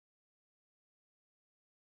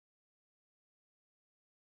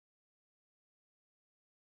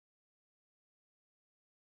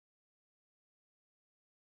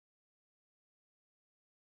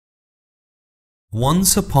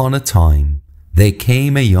Once upon a time, there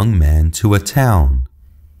came a young man to a town.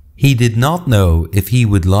 He did not know if he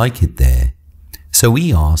would like it there, so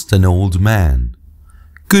he asked an old man,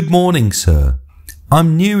 "Good morning, sir.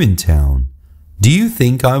 I'm new in town. Do you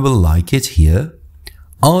think I will like it here?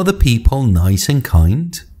 Are the people nice and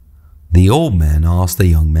kind?" The old man asked the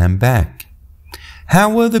young man back,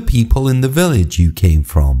 "How were the people in the village you came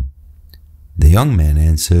from?" The young man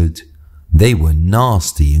answered, "They were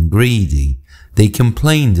nasty and greedy. They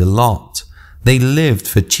complained a lot. They lived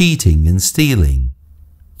for cheating and stealing."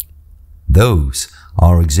 "Those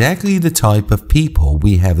are exactly the type of people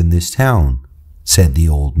we have in this town," said the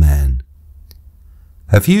old man.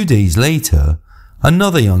 A few days later,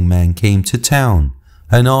 another young man came to town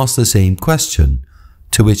and asked the same question,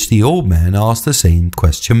 to which the old man asked the same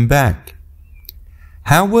question back.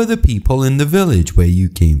 "How were the people in the village where you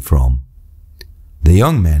came from?" The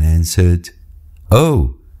young man answered,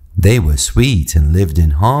 "Oh, they were sweet and lived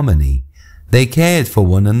in harmony. They cared for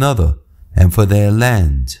one another and for their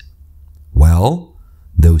land." "Well,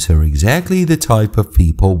 those are exactly the type of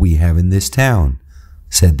people we have in this town,"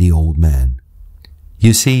 said the old man.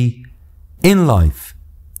 "You see, in life,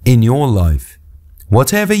 in your life,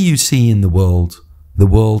 whatever you see in the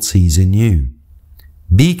world sees in you.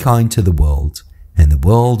 Be kind to the world, and the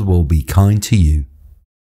world will be kind to you."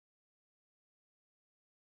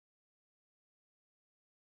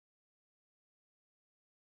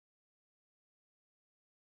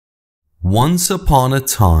 Once upon a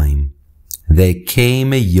time, there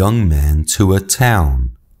came a young man to a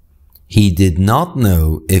town. He did not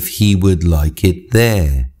know if he would like it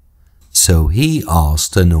there, so he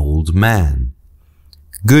asked an old man,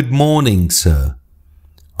 "Good morning, sir.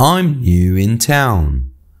 I'm new in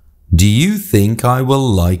town. Do you think I will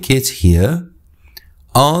like it here?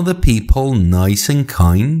 Are the people nice and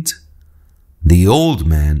kind?" The old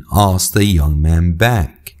man asked the young man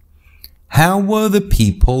back, "How were the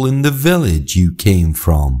people in the village you came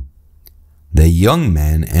from?" The young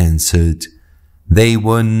man answered, "They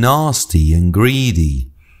were nasty and greedy.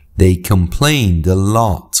 They complained a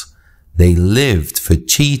lot. They lived for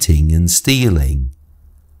cheating and stealing."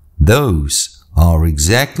 "Those are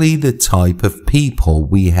exactly the type of people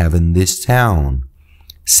we have in this town,"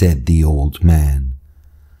 said the old man.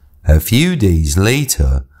 A few days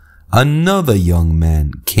later, another young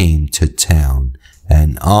man came to town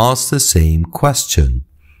and asked the same question,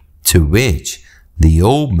 to which the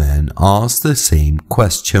old man asked the same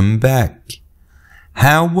question back.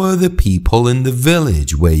 "How were the people in the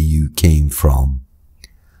village where you came from?"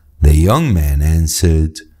 The young man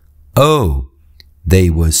answered, "Oh, they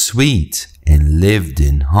were sweet and lived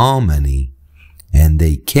in harmony, and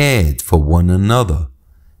they cared for one another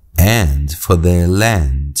and for their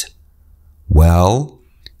land." "Well,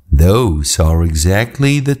 those are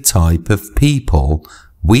exactly the type of people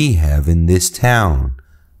we have in this town,"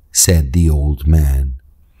 said the old man.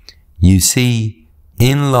 "You see,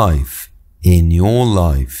 in life, in your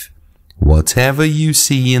life, whatever you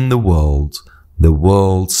see in the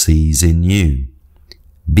world sees in you.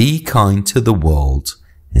 Be kind to the world,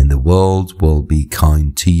 and the world will be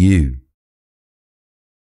kind to you."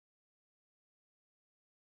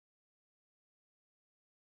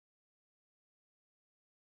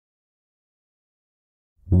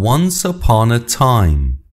 Once upon a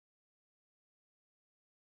time,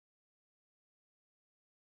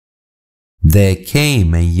 there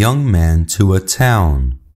came a young man to a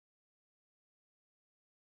town.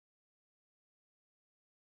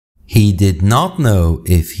 He did not know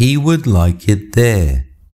if he would like it there,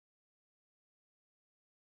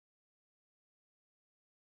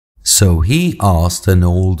 so he asked an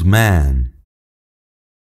old man,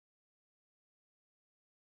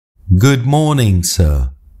 "Good morning,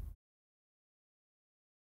 sir.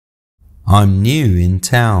 I'm new in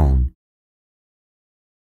town.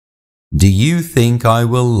 Do you think I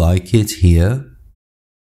will like it here?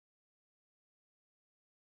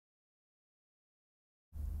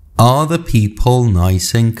 Are the people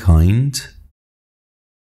nice and kind?"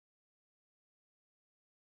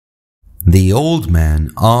 The old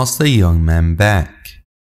man asked the young man back,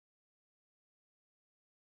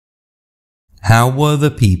 "How were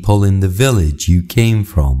the people in the village you came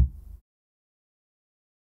from?"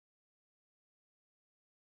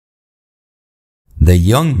 The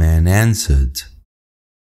young man answered,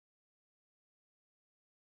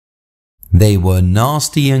 "They were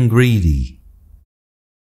nasty and greedy.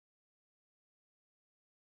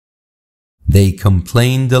 They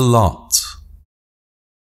complained a lot.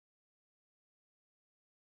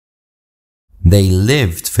 They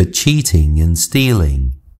lived for cheating and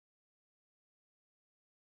stealing.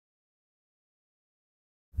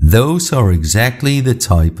 Those are exactly the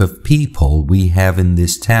type of people we have in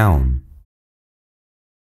this town,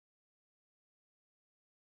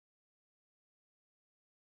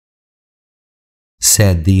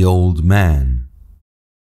 said the old man.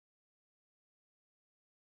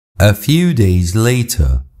 A few days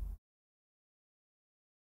later,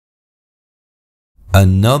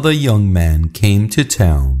 another young man came to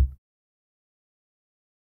town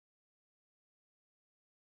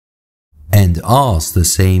and asked the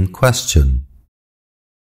same question,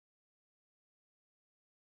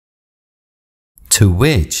 to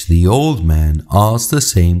which the old man asked the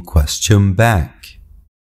same question back.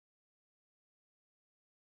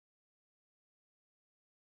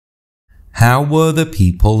 How were the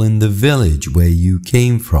people in the village where you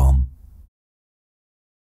came from?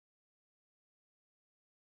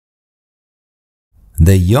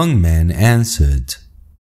 The young man answered,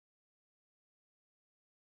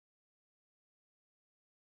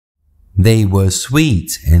 they were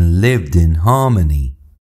sweet and lived in harmony.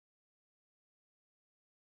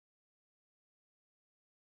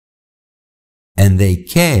 And they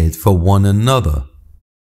cared for one another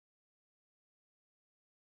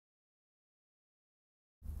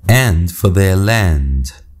and for their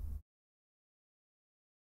land.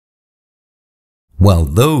 Well,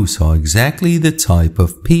 those are exactly the type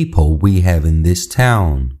of people we have in this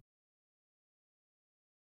town,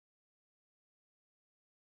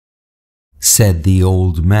 said the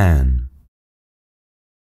old man.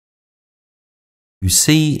 You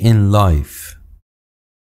see, in life,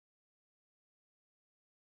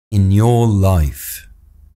 in your life,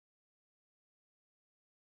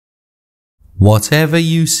 whatever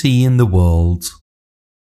you see in the world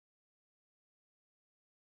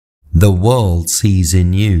sees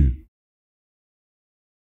in you.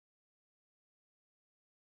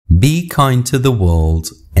 Be kind to the world,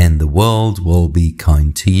 and the world will be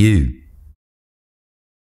kind to you.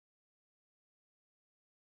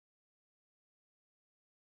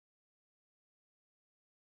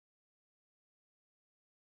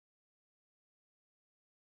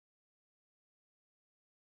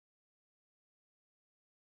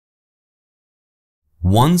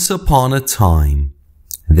 Once upon a time,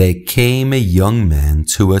 there came a young man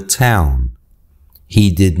to a town.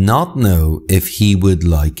 He did not know if he would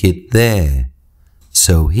like it there,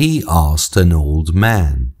 so he asked an old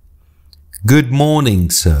man, "Good morning,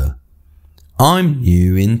 sir. I'm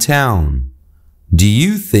new in town. Do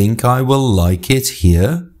you think I will like it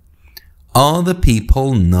here? Are the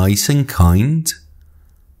people nice and kind?"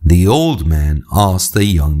 The old man asked the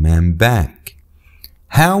young man back,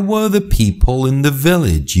 "How were the people in the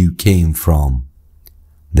village you came from?"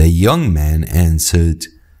 The young man answered,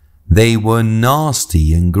 "They were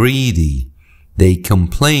nasty and greedy. They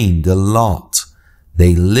complained a lot.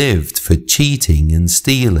 They lived for cheating and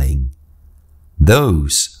stealing."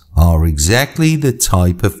 Those are exactly the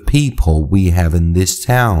type of people we have in this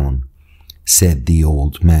town, said the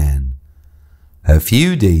old man. A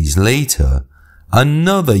few days later,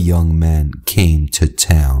 another young man came to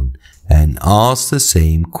town and asked the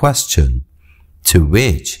same question, to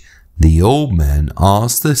which the old man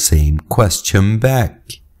asked the same question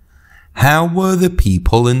back. How were the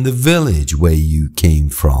people in the village where you came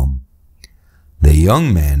from? The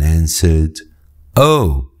young man answered,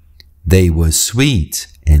 "Oh, they were sweet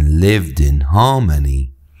and lived in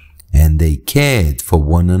harmony, and they cared for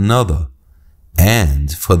one another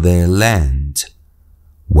and for their land."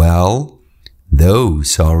 Well,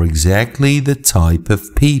 those are exactly the type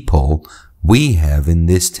of people we have in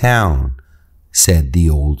this town, said the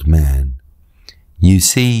old man. You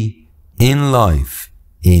see, in life,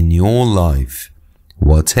 in your life,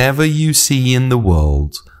 whatever you see in the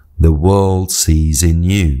world sees in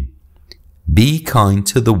you. Be kind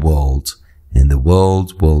to the world, and the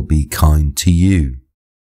world will be kind to you.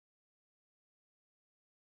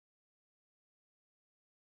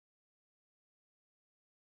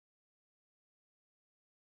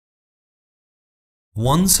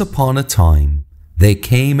 Once upon a time, there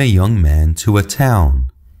came a young man to a town.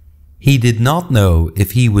 He did not know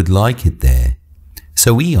if he would like it there,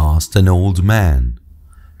 so he asked an old man,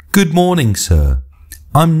 "Good morning, sir.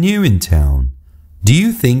 I'm new in town. Do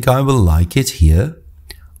you think I will like it here?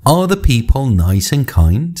 Are the people nice and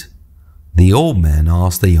kind?" The old man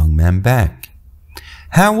asked the young man back,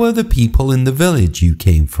 "How were the people in the village you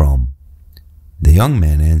came from?" The young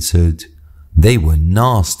man answered, "They were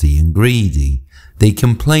nasty and greedy. They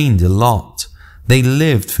complained a lot. They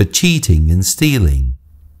lived for cheating and stealing."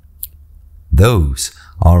 Those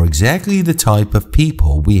are exactly the type of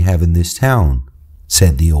people we have in this town,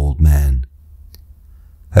 said the old man.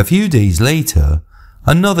 A few days later,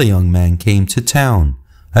 another young man came to town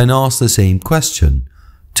and asked the same question,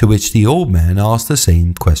 to which the old man asked the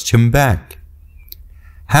same question back.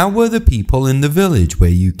 How were the people in the village where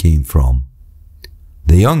you came from?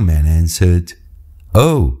 The young man answered,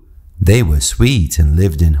 Oh, they were sweet and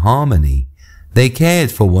lived in harmony. They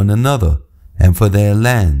cared for one another and for their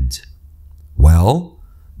land. Well,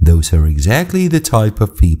 those are exactly the type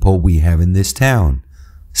of people we have in this town,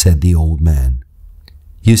 said the old man.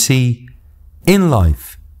 You see, in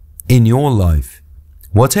life, in your life,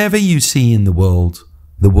 whatever you see in the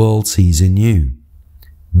world sees in you.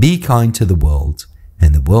 Be kind to the world,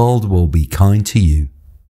 and the world will be kind to you.